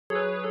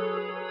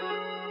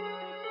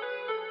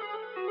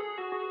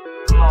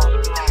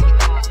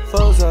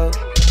Fozo,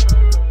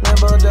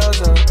 Lambo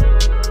Dozo,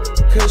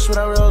 Kush when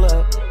I roll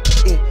up,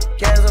 yeah,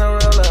 gas when I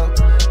roll up.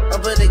 I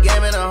put the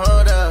game in a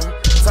hold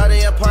up, saw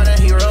the opponent,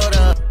 he rolled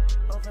up.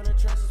 I'm from the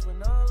trenches with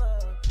no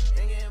love,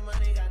 ain't getting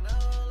money, got no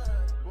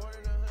love. Born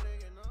in the hood,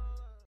 ain't get no love.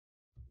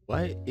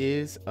 What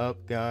is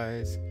up,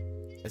 guys?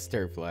 It's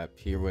Flap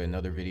here with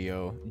another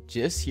video.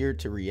 Just here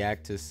to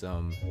react to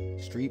some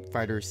Street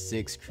Fighter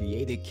 6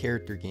 created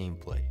character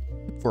gameplay.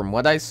 From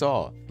what I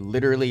saw,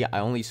 literally I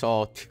only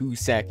saw 2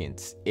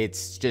 seconds.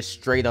 It's just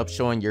straight up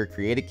showing your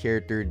created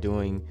character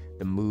doing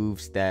the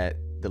moves that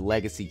the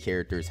legacy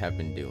characters have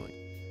been doing.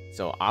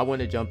 So I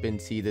want to jump in,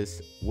 see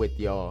this with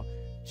y'all,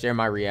 share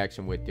my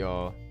reaction with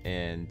y'all,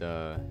 and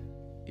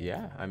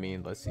yeah, I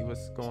mean, let's see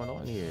what's going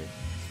on here.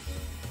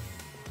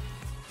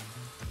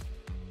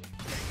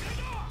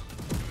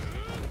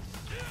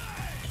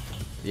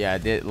 Yeah, I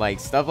did, like,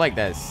 stuff like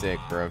that is sick,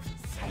 bro.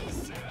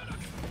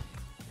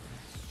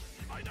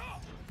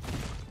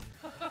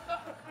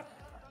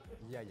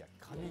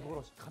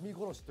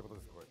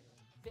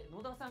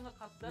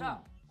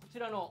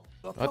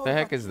 What the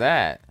heck is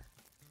that?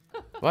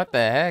 What the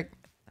heck?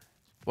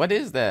 What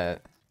is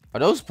that? Are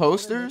those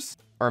posters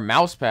or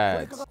mouse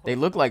pads? They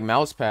look like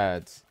mouse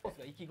pads.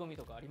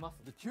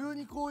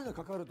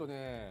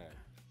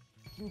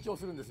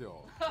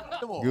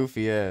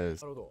 Goofy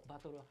ass.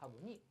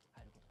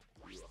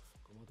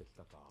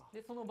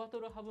 でそのバト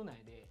ルハブ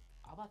内で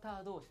アバタ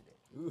ー同士で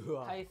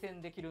対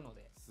戦できるの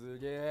で、す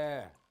げ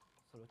え。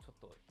それをちょっ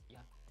とや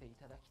ってい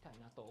ただきたい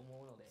なと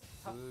思うので、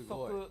早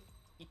速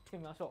行って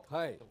みましょう。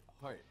はい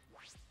はい。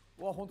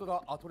わ、本当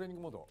だ。あ、トレーニン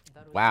グモード。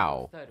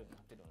Wow. スタイルにな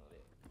ってるの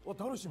で。わ、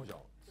ダルシムじゃん。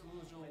通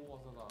常技が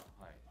は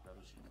いダル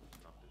シムに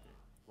なって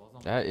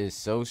て。That is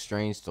so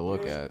strange to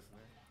look at.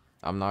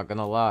 I'm not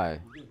gonna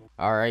lie.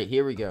 All right,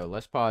 here we go.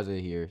 Let's pause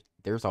it here.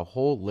 There's a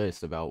whole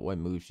list about what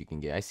moves you can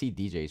get. I see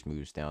DJ's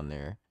moves down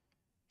there.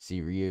 See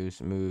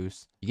Ryu's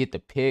moves. You get to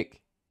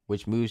pick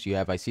which moves you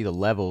have. I see the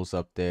levels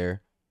up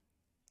there.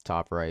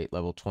 Top right,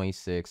 level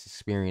 26,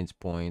 experience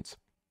points.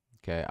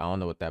 Okay, I don't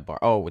know what that bar.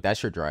 Oh,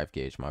 that's your drive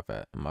gauge. My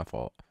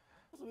fault.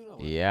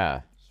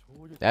 Yeah,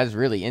 that's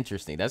really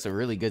interesting. That's a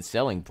really good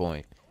selling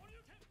point.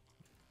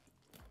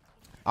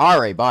 I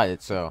already bought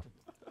it, so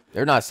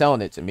they're not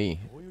selling it to me.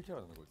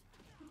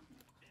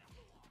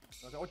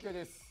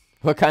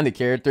 What kind of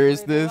character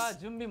is this?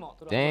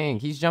 Dang,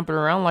 he's jumping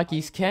around like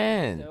he's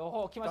Ken.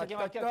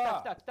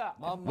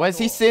 Why is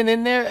he sitting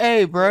in there?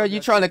 Hey, bro, you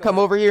trying to come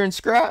over here and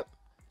scrap?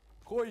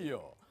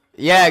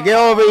 Yeah, get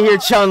over here,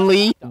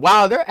 Chun-Li.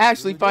 Wow, they're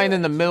actually fighting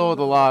in the middle of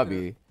the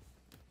lobby.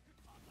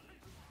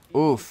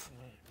 Oof.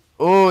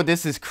 Oh,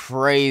 this is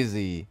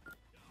crazy.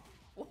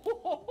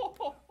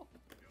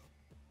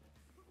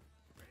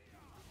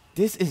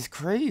 This is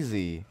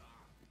crazy.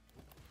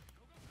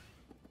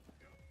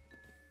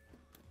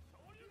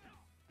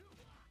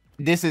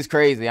 This is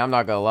crazy, I'm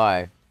not gonna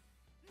lie.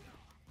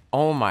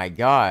 Oh my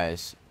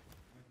gosh.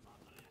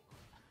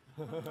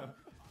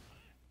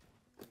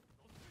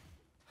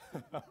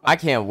 I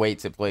can't wait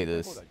to play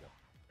this.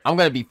 I'm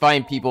gonna be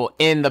fighting people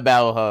in the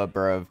battle hub,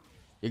 bro.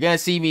 You're gonna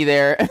see me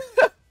there.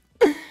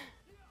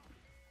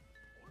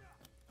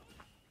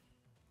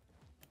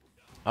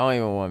 I don't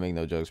even want to make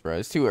no jokes, bro.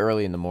 It's too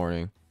early in the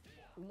morning.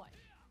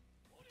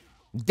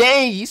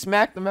 Dang, you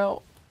smacked them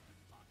out.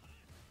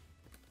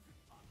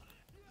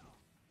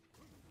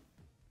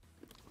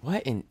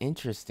 What an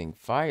interesting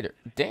fighter.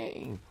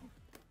 Dang.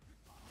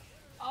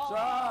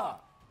 Oh.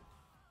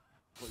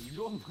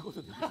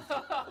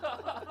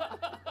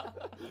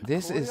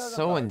 This is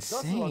so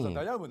insane.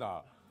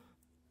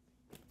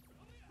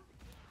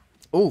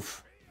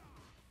 Oof.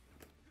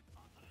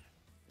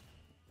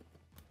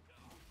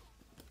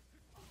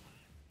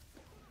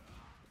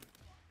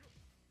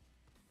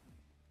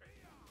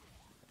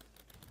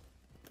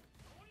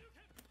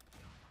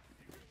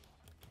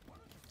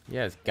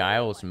 Yes,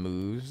 Guile's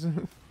moves.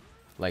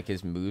 Like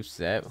his move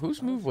set.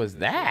 Whose move was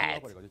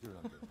that?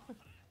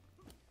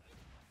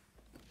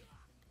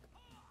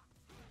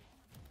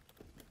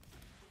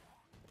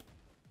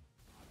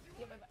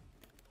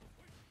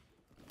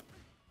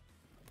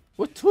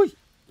 What toy?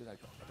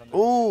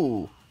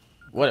 Ooh,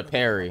 what a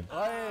parry.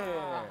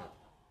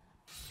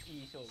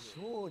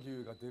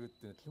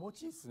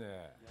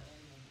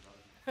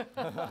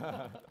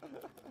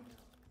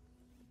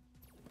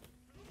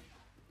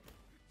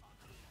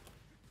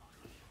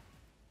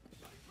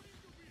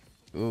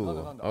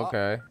 Ooh,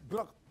 okay.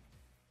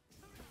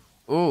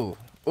 Ooh,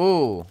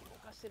 ooh.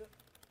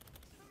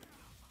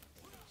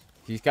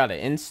 He's got an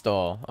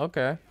install.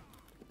 Okay.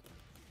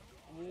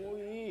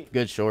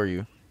 Good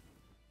Shoryu.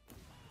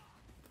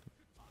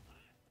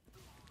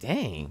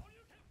 Dang.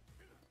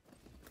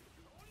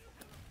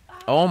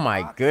 Oh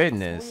my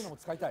goodness.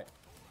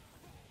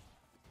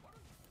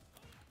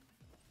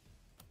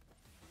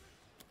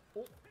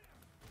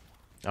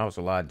 That was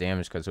a lot of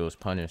damage because it was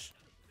punished.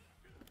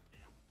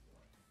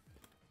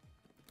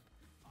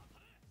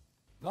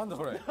 なんだ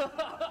それ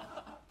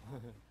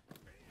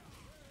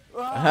う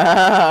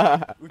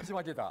わ打ち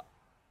負けた。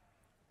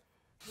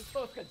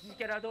そうですか、G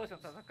キャラ同士の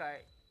戦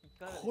い。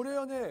これ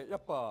はね、やっ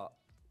ぱ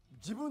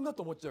自分だ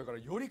と思っちゃうから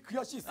より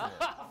悔しいっすね。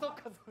そっ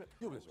かそれ。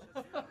大丈夫でしょ。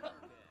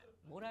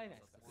もらえない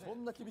ですか。そ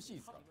んな厳しいん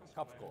ですか、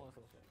カプコン。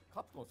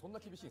カプコンそんな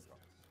厳しいんですか。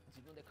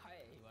自分で買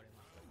え言われ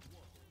ます。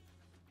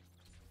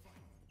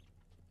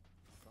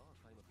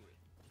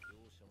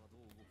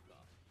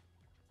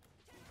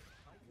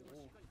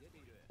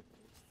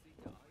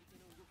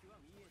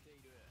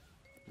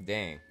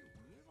Dang.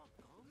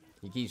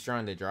 He keeps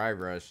trying to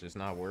drive rush, it's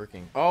not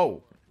working.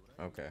 Oh!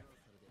 Okay.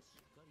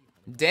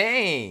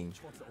 Dang!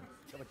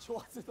 やっぱ挑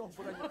発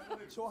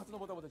の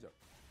ボタンも出ちゃう。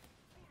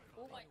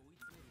お前。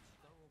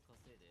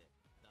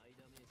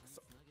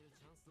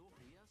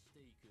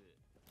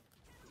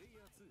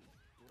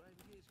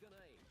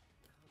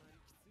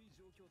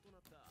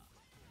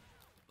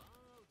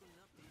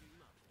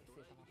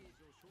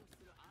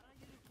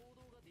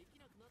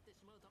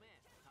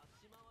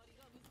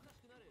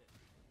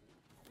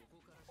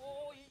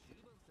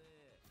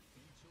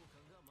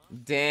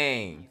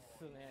Dang.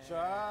 し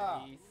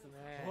ゃあ。いいっす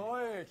ね。お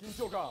い、緊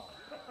張感。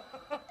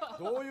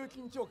どういう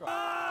緊張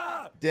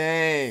感。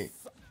Dang.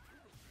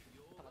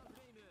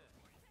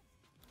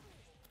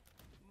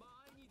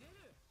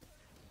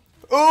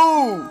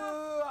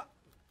 Ooh!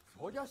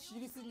 そりゃ知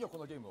りすぎよこ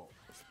のゲームを。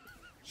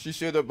 She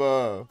should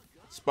have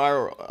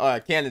spiral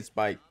cannon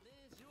spike.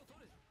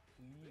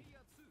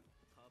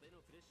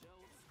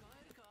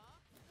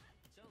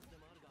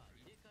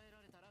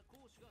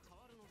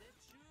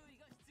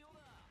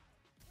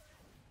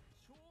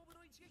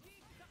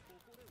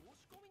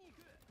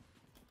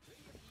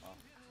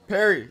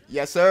 Parry,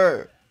 yes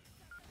sir.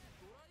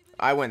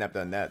 I wouldn't have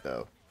done that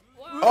though.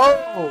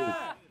 Oh!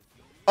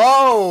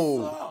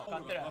 Oh!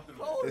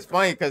 It's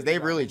funny because they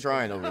really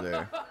trying over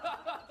there.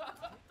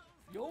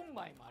 4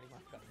枚もありま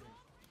すから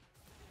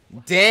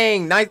ね。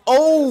 Dang, nice.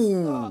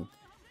 Oh!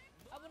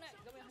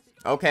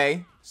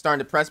 Okay, starting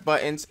to press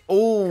buttons.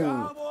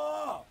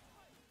 Oh!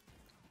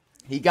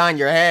 He got in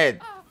your head.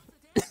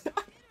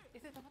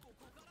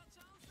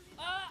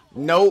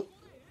 Nope.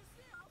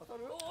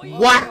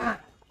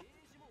 What?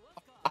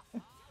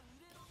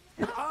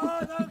 あ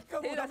あ、なんか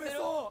もうダメ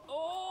そ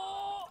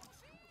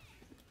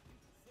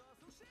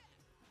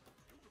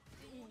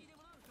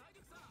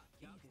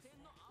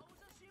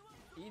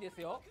う。いいで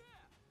すよ。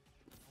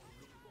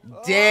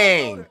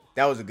 Dang,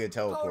 that was a good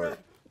teleport.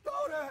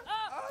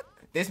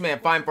 This man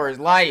fighting for his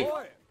life.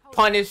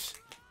 Punish.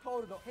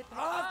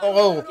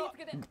 Oh,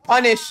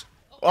 punish.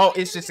 Oh,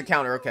 it's just a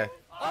counter. Okay.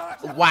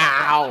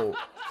 Wow.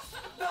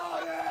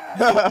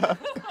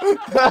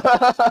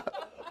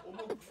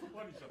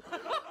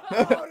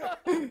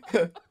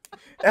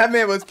 That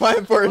man was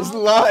fighting for his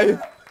life.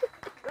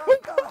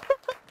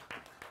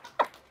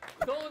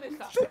 どうでし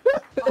た。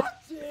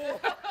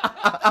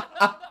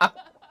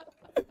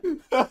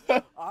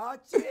あ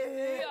っちー。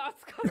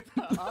熱かっ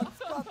た。熱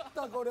かっ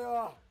たこれ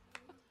は。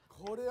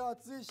これ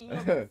熱いし。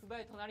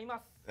となりま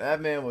す。 That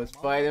man was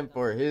fighting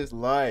for his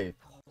life.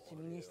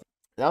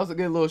 That was a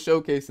good little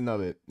showcasing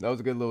of it.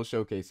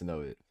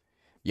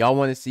 Y'all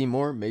want to see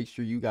more? Make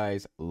sure you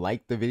guys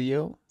like the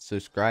video,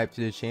 subscribe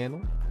to the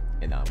channel,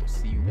 and I will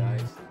see you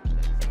guys